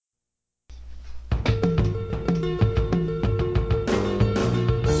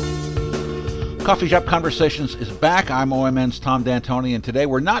Coffee Shop Conversations is back. I'm OMN's Tom D'Antoni, and today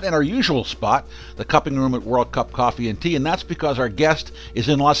we're not in our usual spot, the cupping room at World Cup Coffee and Tea, and that's because our guest is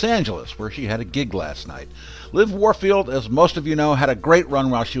in Los Angeles, where she had a gig last night. Liv Warfield, as most of you know, had a great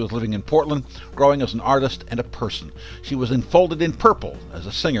run while she was living in Portland, growing as an artist and a person. She was enfolded in purple as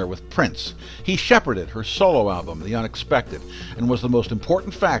a singer with Prince. He shepherded her solo album, The Unexpected, and was the most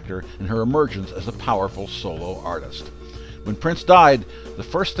important factor in her emergence as a powerful solo artist. When Prince died, the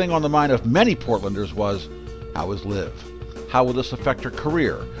first thing on the mind of many Portlanders was, how is Liv? How will this affect her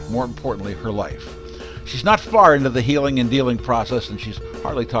career? More importantly, her life. She's not far into the healing and dealing process, and she's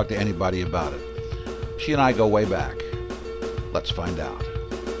hardly talked to anybody about it. She and I go way back. Let's find out.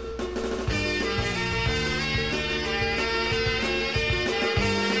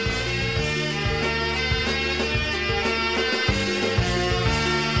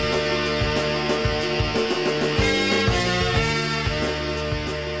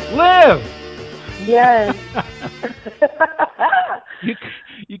 Liv! Yes.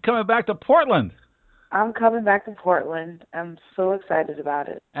 you coming back to Portland? I'm coming back to Portland. I'm so excited about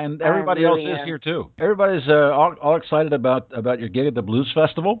it. And everybody else is here too. Everybody's all excited about your gig at the Blues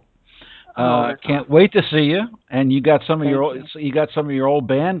Festival. Can't wait to see you. And you got some of your old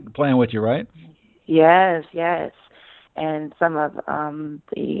band playing with you, right? Yes. And some of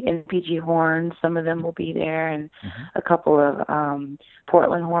the NPG horns, some of them will be there, and a couple of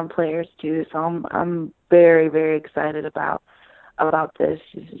Portland horn players too. So I'm very, very excited about this.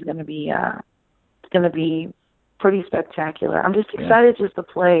 This is going to be pretty spectacular. I'm just excited just to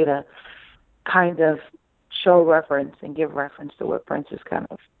play, to kind of show reference and give reference to what Prince is kind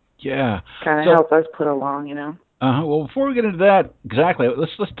of help us put along, you know. Well, before we get into that, exactly,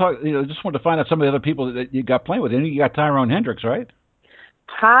 let's talk. Just wanted to find out some of the other people that you got playing with. You got Tyrone Hendrix, right?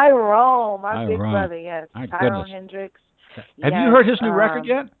 Tyrone, my big brother, yes. Tyrone Hendrix. Have you heard his new record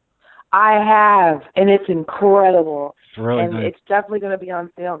yet? I have, and it's incredible. It's really and nice. It's definitely going to be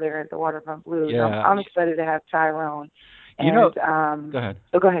on sale there at the Waterfront Blues. Yeah. I'm excited to have Tyrone. And, go ahead.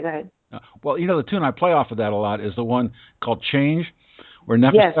 Oh, go ahead. Well, the tune I play off of that a lot is the one called "Change," where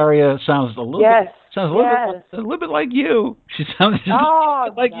Nefertaria sounds a little bit like you. She sounds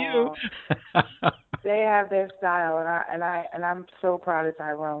just like you. They have their style, and I'm so proud of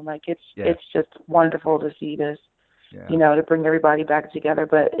Tyrone. Like it's just wonderful to see this. Yeah. To bring everybody back together.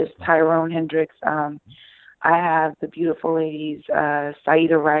 But it's Tyrone Hendrix. I have the beautiful ladies,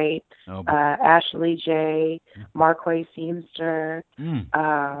 Saida Wright, Ashley J, Marquay Seamster.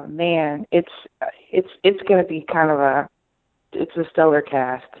 Man, it's going to be kind of it's a stellar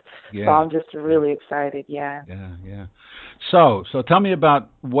cast. Yeah. So I'm just really excited. Yeah. Yeah. So tell me about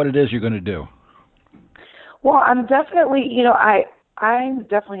what it is you're going to do. Well, I'm definitely, I'm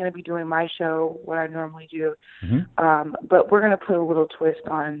definitely going to be doing my show, what I normally do. But we're going to put a little twist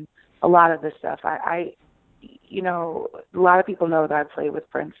on a lot of this stuff. A lot of people know that I played with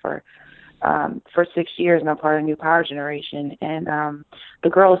Prince for 6 years, and I'm part of New Power Generation. And the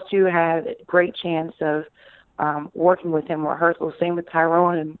girls, too, had a great chance of working with him rehearsals. Same with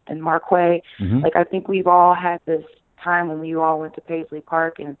Tyrone and Marquay. Like, I think we've all had this time when we all went to Paisley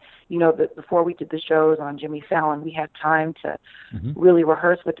Park, and before we did the shows on Jimmy Fallon, we had time to really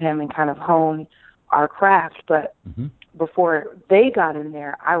rehearse with him and kind of hone our craft. But before they got in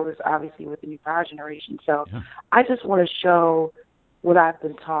there, I was obviously with the New Power Generation. So I just want to show what I've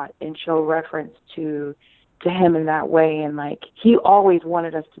been taught and show reference to him in that way. And like, he always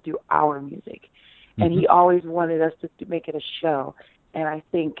wanted us to do our music, and he always wanted us to make it a show. And I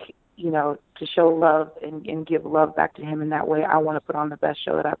think, to show love and give love back to him in that way, I want to put on the best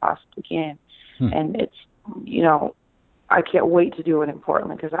show that I possibly can. And it's, I can't wait to do it in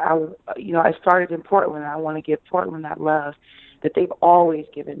Portland, because I started in Portland, and I want to give Portland that love that they've always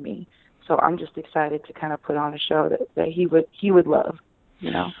given me. So I'm just excited to kind of put on a show that he would love,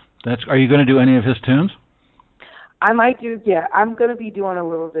 Are you going to do any of his tunes? I might do, yeah. I'm going to be doing a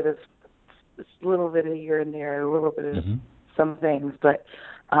little bit of here and there, a little bit of some things, but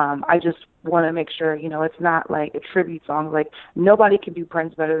I just want to make sure, it's not like a tribute song. Like, nobody can do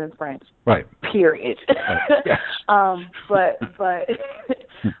Prince better than Prince. Right. Period. Right. Yes.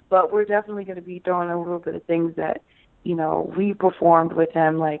 But we're definitely going to be throwing a little bit of things that, we performed with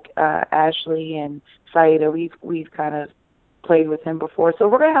him, like Ashley and Saida. We've kind of played with him before, so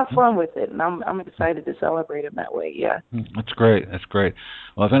we're going to have fun with it, and I'm excited to celebrate him that way. Yeah. That's great.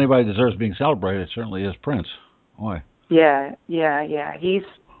 Well, if anybody deserves being celebrated, it certainly is Prince. Boy. Yeah.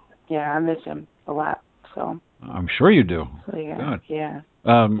 I miss him a lot. So I'm sure you do. So, yeah. Good. Yeah.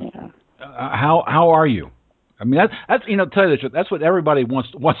 How are you? I mean, that's tell you the truth, that's what everybody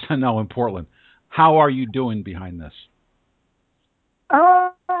wants to know in Portland. How are you doing behind this?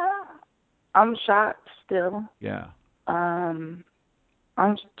 I'm shocked still. Yeah. I'm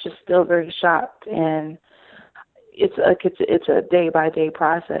just still very shocked, and it's a day by day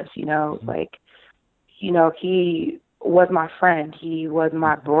process. Like, he was my friend. He was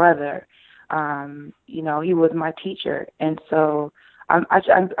my brother. He was my teacher, and so I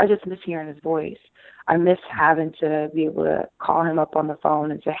just miss hearing his voice. I miss having to be able to call him up on the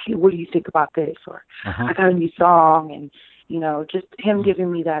phone and say, "Hey, what do you think about this?" Or "I got a new song," and just him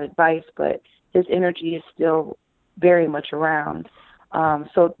giving me that advice. But his energy is still very much around.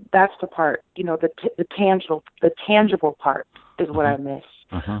 So that's the part, the tangible part is what I miss.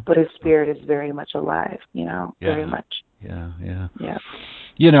 But his spirit is very much alive, very much. Yeah. Yeah.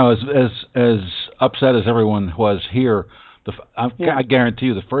 As upset as everyone was here, I guarantee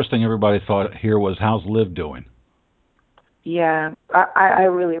you the first thing everybody thought here was, how's Liv doing? Yeah, I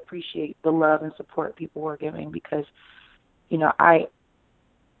really appreciate the love and support people were giving, because, like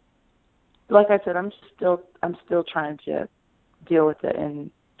I said, I'm still trying to deal with it and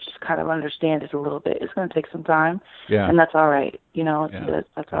just kind of understand it a little bit. It's going to take some time, and that's all right.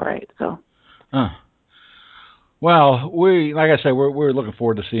 That's all right. So. Well, like I said, we're looking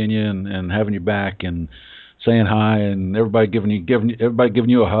forward to seeing you and having you back and saying hi, and everybody giving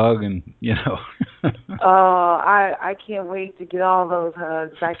you a hug, and Oh, I can't wait to get all those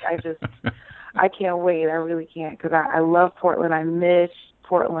hugs. I can't wait. I really can't, because I love Portland. I miss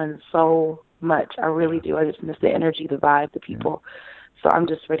Portland so much. I really do. I just miss the energy, the vibe, the people. So I'm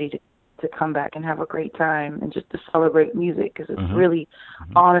just ready to come back and have a great time and just to celebrate music, because it's really,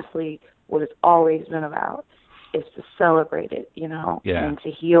 honestly, what it's always been about, is to celebrate it, and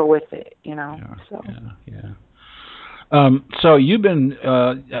to heal with it, So. So you've been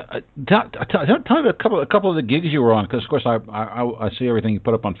tell me a couple of the gigs you were on, because of course I see everything you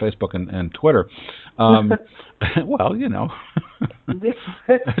put up on Facebook and Twitter. Well, it's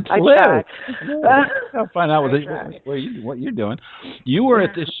I Liv. try. I'll find out what you're doing. You were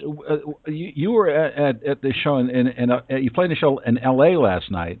at this. You were at this show and you played the show in L.A.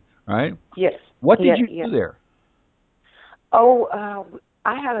 last night, right? Yes. What did you do there? Oh,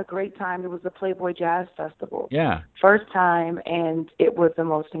 I had a great time. It was the Playboy Jazz Festival. Yeah. First time, and it was the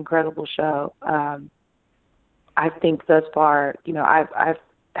most incredible show. I think thus far, I've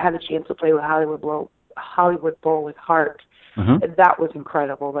had a chance to play with Hollywood Bowl with Heart. That was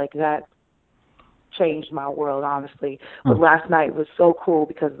incredible. Like, that changed my world, honestly. But last night was so cool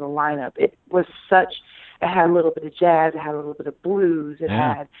because of the lineup. It had a little bit of jazz, it had a little bit of blues, it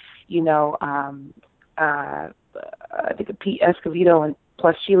had, I think Pete Escovedo and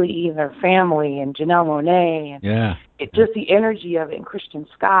plus Sheila E. and their family and Janelle Monáe and just the energy of it, and Christian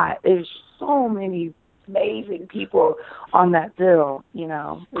Scott. There's so many amazing people on that bill,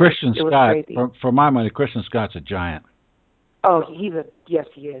 Christian Scott, was crazy. For my money, Christian Scott's a giant. Oh, yes,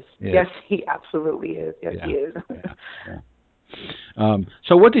 he is. Yes, he absolutely is. Yes, he is.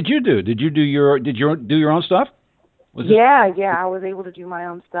 So what did you do? Did you do your own stuff? I was able to do my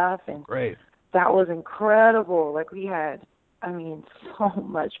own stuff, and great. That was incredible. Like, we had, so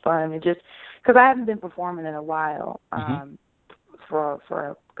much fun. And just because I haven't been performing in a while, for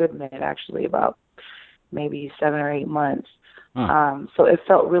a good minute, actually, about maybe 7 or 8 months. So it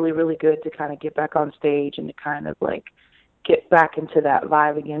felt really, really good to kind of get back on stage and to kind of like get back into that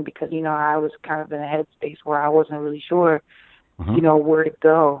vibe again, because, I was kind of in a headspace where I wasn't really sure, where to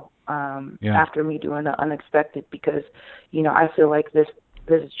go after me doing the unexpected, because, I feel like this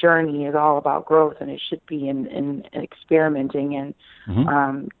journey is all about growth, and it should be in experimenting and,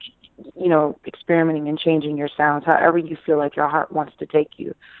 experimenting and changing your sounds however you feel like your heart wants to take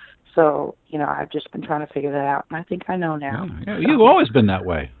you. So, I've just been trying to figure that out, and I think I know now. Yeah. You've always been that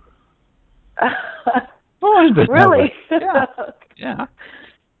way. Always been really? That way. Yeah.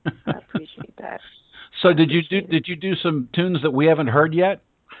 I appreciate that. So did you do some tunes that we haven't heard yet?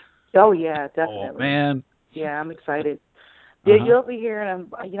 Oh yeah, definitely. Oh man. Yeah, I'm excited. You'll be hearing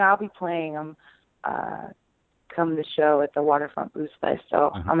them. I'll be playing them come the show at the Waterfront Blues Fest.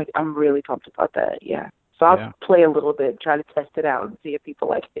 So I'm really pumped about that. Yeah. So I'll play a little bit, try to test it out, and see if people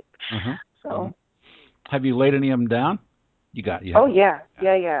like it. So. Have you laid any of them down? Oh yeah.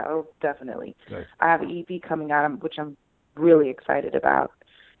 Oh, definitely. Good. I have an EP coming out, which I'm really excited about.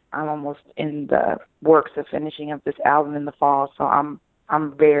 I'm almost in the works of finishing up this album in the fall, so I'm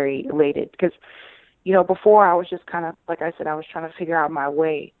very elated because, before I was just kind of, like I said, I was trying to figure out my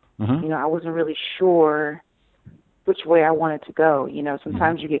way. I wasn't really sure which way I wanted to go.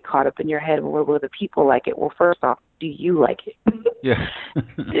 Sometimes you get caught up in your head, well, will the people like it? Well, first off, do you like it? Yeah.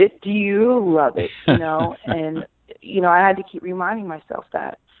 Do you love it? And, I had to keep reminding myself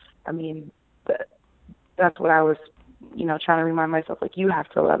that. That's what I was trying to remind myself, like, you have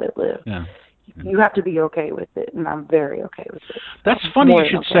to let it live. Yeah. You have to be okay with it, and I'm very okay with it. That's funny you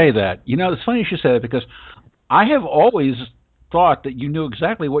should say that. It's funny you should say that because I have always thought that you knew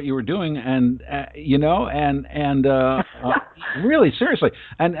exactly what you were doing, and really seriously,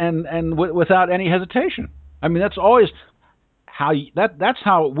 and without any hesitation. I mean, that's always how that's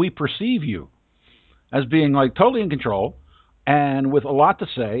how we perceive you, as being like totally in control, and with a lot to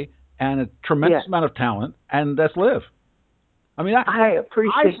say, and a tremendous amount of talent, and that's live. I mean, I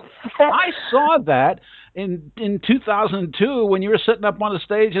appreciate that. I saw that in 2002 when you were sitting up on the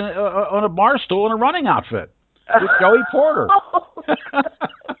stage on a bar stool in a running outfit with Joey Porter.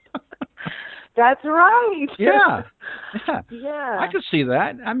 That's right. Yeah. Yeah. I could see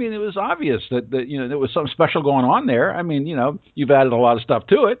that. I mean, it was obvious that there was something special going on there. I mean, you've added a lot of stuff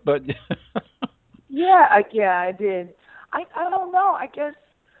to it, but yeah, I did. I don't know. I guess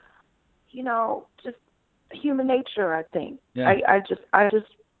just human nature. I think. Yeah.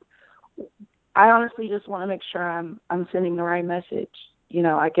 I honestly just want to make sure I'm sending the right message.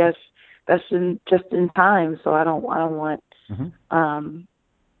 I guess that's just in time. So I don't want. Mm-hmm.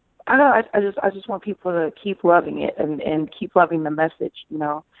 I don't. I just want people to keep loving it and keep loving the message.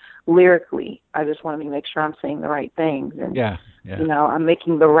 Lyrically, I just want to make sure I'm saying the right things and I'm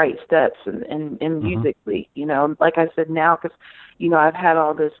making the right steps and musically. Like I said now, because I've had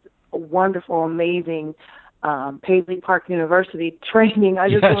all this wonderful, amazing Paisley Park University training. I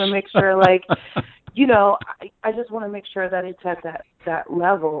just want to make sure, like, I just want to make sure that it's at that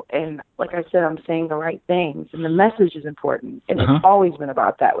level. And like I said, I'm saying the right things, and the message is important. And it's always been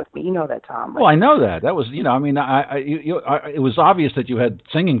about that with me. You know that, Tom. Well, I know that. That was, I mean, it was obvious that you had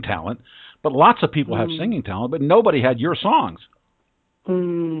singing talent, but lots of people have singing talent, but nobody had your songs.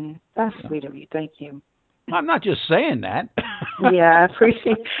 That's sweet of you. Thank you. I'm not just saying that. Yeah, I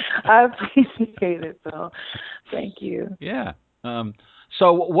appreciate it, Bill. Thank you. Yeah.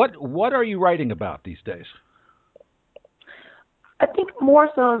 So what are you writing about these days? I think more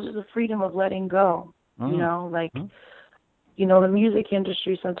so just the freedom of letting go. The music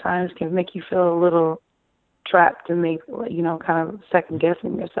industry sometimes can make you feel a little trapped and kind of second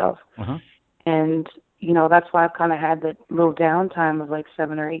guessing yourself. And that's why I've kind of had that little downtime of like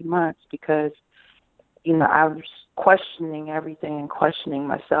 7 or 8 months, because I was questioning everything and questioning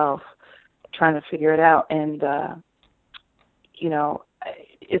myself, trying to figure it out. And,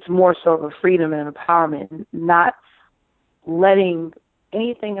 it's more so of a freedom and empowerment, not letting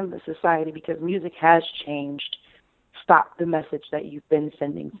anything in the society, because music has changed, stop the message that you've been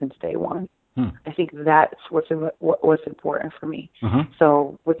sending since day one. I think that's what's important for me.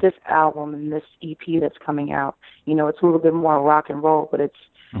 So with this album and this EP that's coming out, it's a little bit more rock and roll, but it's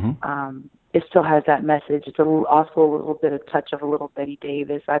it still has that message. It's also a little bit of touch of a little Betty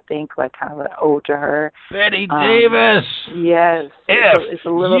Davis, I think, like kind of an ode to her. Betty Davis. Yes. It's a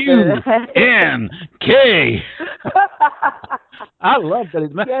little F-U-N-K. I love Betty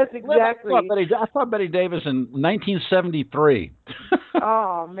Davis. Yes, exactly. I saw Betty Davis in 1973.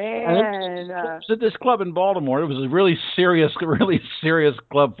 Oh man! It was at this club in Baltimore. It was a really serious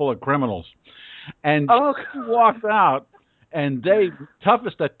club full of criminals, and she walked out. And the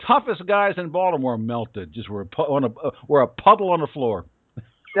toughest guys in Baltimore melted. Just were a puddle on the floor.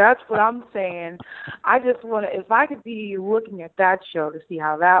 That's what I'm saying. I just want to, if I could be looking at that show to see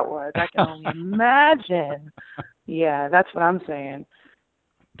how that was, I can only imagine. Yeah, that's what I'm saying.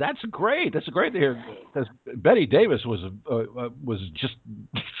 That's great. That's great to hear. Because Betty Davis was just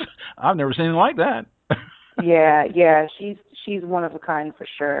I've never seen anything like that. Yeah, she's one of a kind for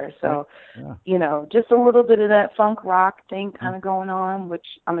sure. So, just a little bit of that funk rock thing kind of going on, which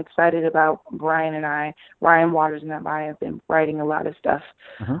I'm excited about. Ryan Waters and I have been writing a lot of stuff,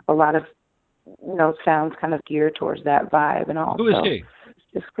 a lot of, sounds kind of geared towards that vibe and all. Who is he?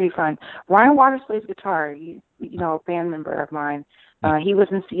 It's pretty fun. Ryan Waters plays guitar. He's, a band member of mine. He was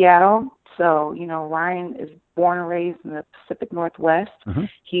in Seattle, so Ryan is born and raised in the Pacific Northwest.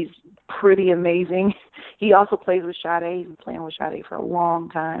 He's pretty amazing. He also plays with Sade. He's been playing with Sade for a long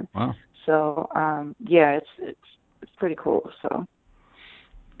time. Wow. So it's pretty cool. So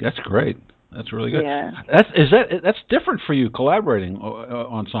that's great. That's really good. Yeah. That's different for you collaborating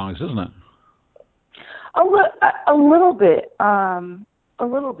on songs, isn't it? A little bit. A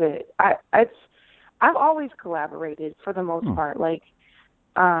little bit. I've always collaborated for the most part.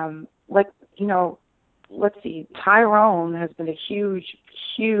 Let's see, Tyrone has been a huge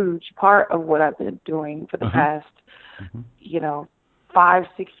part of what I've been doing for the past, 5-6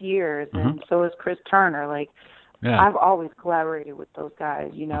 years, and so is Chris Turner. I've always collaborated with those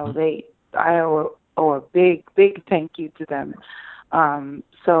guys. I owe a big thank you to them.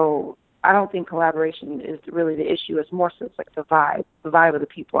 So I don't think collaboration is really the issue. It's more so it's like the vibe of the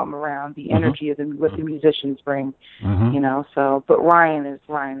people I'm around, the energy of what the musicians bring, you know. So, but Ryan is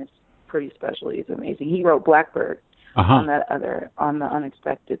pretty special. He's amazing. He wrote Blackbird on the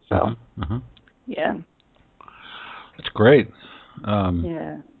Unexpected. So, yeah, that's great.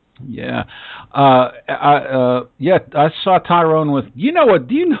 Yeah. Yeah. I saw Tyrone with, do you know what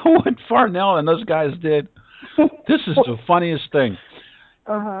Farnell and those guys did? This is the funniest thing.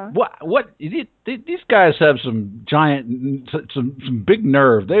 These guys have some some big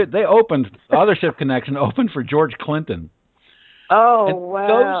nerve. They opened Othership Connection opened for George Clinton. Oh, and wow.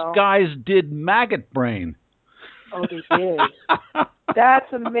 Those guys did Maggot Brain. Oh, they did.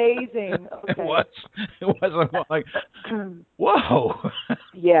 That's amazing. Okay. It was like, whoa.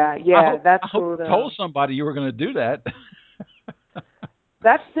 Yeah, that's cool. I told somebody you were going to do that.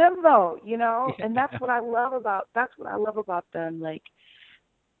 That's them, though, you know, and that's what I love about them. Like,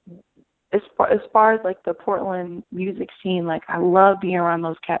 as far as like the Portland music scene, like I love being around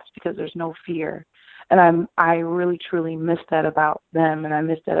those cats because there's no fear, and I really truly miss that about them, and I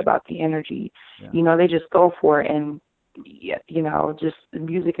miss that about the energy. Yeah. You know, they just go for it, and you know, just the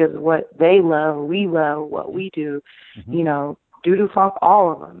music is what they love. We love what we do. You know, Doo-Doo Funk,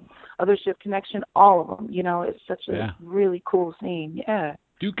 all of them. Othership Connection, all of them. You know, it's such a really cool scene. Yeah.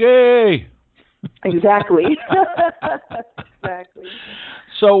 Duque. Exactly. Exactly.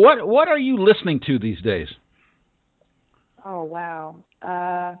 So what are you listening to these days? Oh, wow.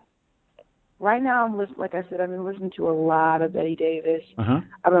 Right now like I said, I've been listening to a lot of Betty Davis.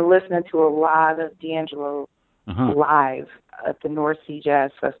 I've been listening to a lot of D'Angelo live at the North Sea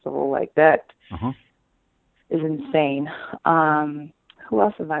Jazz Festival. Like that is insane. Who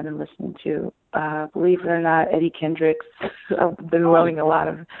else have I been listening to? Believe it or not, Eddie Kendricks. I've been loving a lot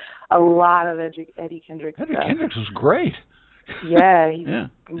of Eddie Kendricks. Eddie Kendricks was great. Yeah, he's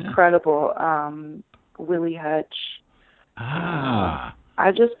incredible. Willie Hutch.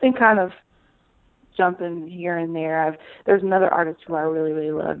 I've just been kind of jumping here and there. There's another artist who I really,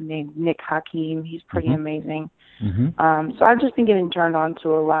 really love named Nick Hakim. He's pretty amazing. So I've just been getting turned on to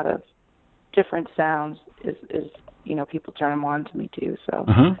a lot of different sounds. Is you know, people turn them on to me too. So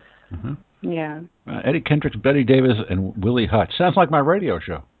yeah. Eddie Kendricks, Betty Davis, and Willie Hutch. Sounds like my radio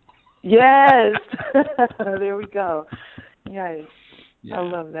show. Yes. There we go. Yes. Yeah. I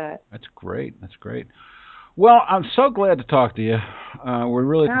love that. That's great. Well, I'm so glad to talk to you. We're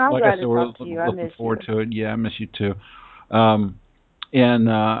really, like I said, we're looking forward to it. Yeah, I miss you too.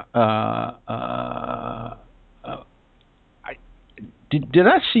 Did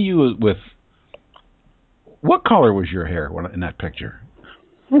I see you with? What color was your hair in that picture?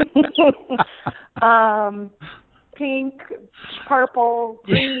 Pink, purple,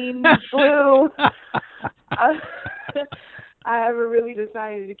 green, blue. I haven't really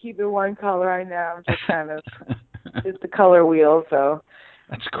decided to keep it one color right now. I'm just kind of it's the color wheel, so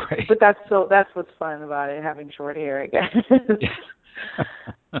that's great. But that's what's fun about it, having short hair, I guess.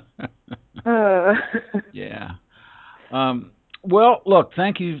 Yeah. Well, look,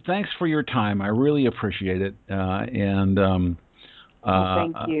 thank you. Thanks for your time. I really appreciate it. Thank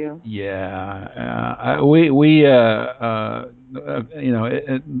you. Yeah. We you know,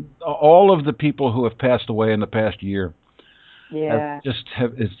 all of the people who have passed away in the past year. Yeah.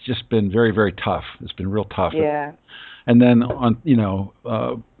 It's just been very, very tough. It's been real tough. Yeah. And then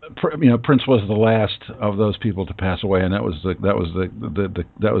Prince was the last of those people to pass away, and that was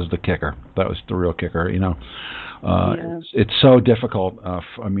the kicker. That was the real kicker. You know, it's so difficult.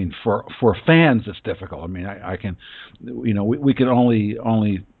 I mean, for fans, it's difficult. I mean, I can, you know, we can only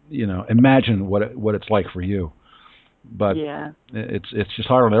imagine what it's like for you. But it's just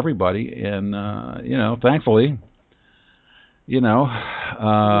hard on everybody, and thankfully. We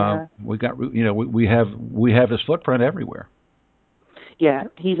got we have his footprint everywhere. Yeah,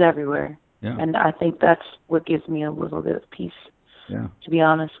 he's everywhere. Yeah. And I think that's what gives me a little bit of peace. Yeah. To be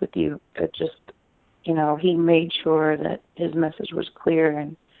honest with you, it just he made sure that his message was clear,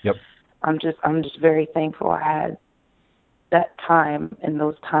 and I'm just very thankful I had that time and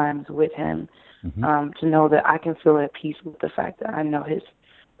those times with him to know that I can feel at peace with the fact that I know his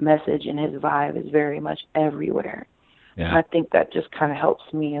message and his vibe is very much everywhere. Yeah. And I think that just kind of helps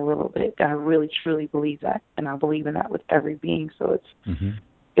me a little bit. I really, truly believe that, and I believe in that with every being. So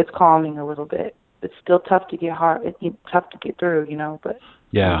it's calming a little bit. It's still tough to get tough to get through, but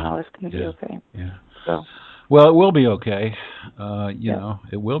it's going to be okay. Yeah. So. Well, it will be okay.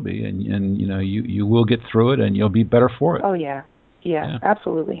 It will be, and you will get through it, and you'll be better for it. Oh yeah,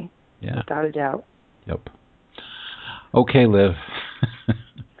 absolutely. Yeah, without a doubt. Yep. Okay, Liv.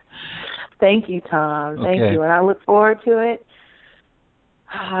 Thank you, Tom. Thank you. And I look forward to it.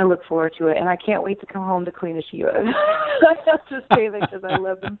 I look forward to it, and I can't wait to come home to clean the Shivas. I have to say that because I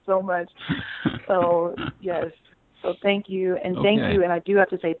love them so much. So, yes. So thank you, and thank you, and I do have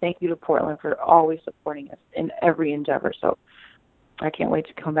to say thank you to Portland for always supporting us in every endeavor. So I can't wait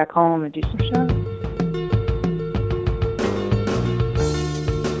to come back home and do some shows.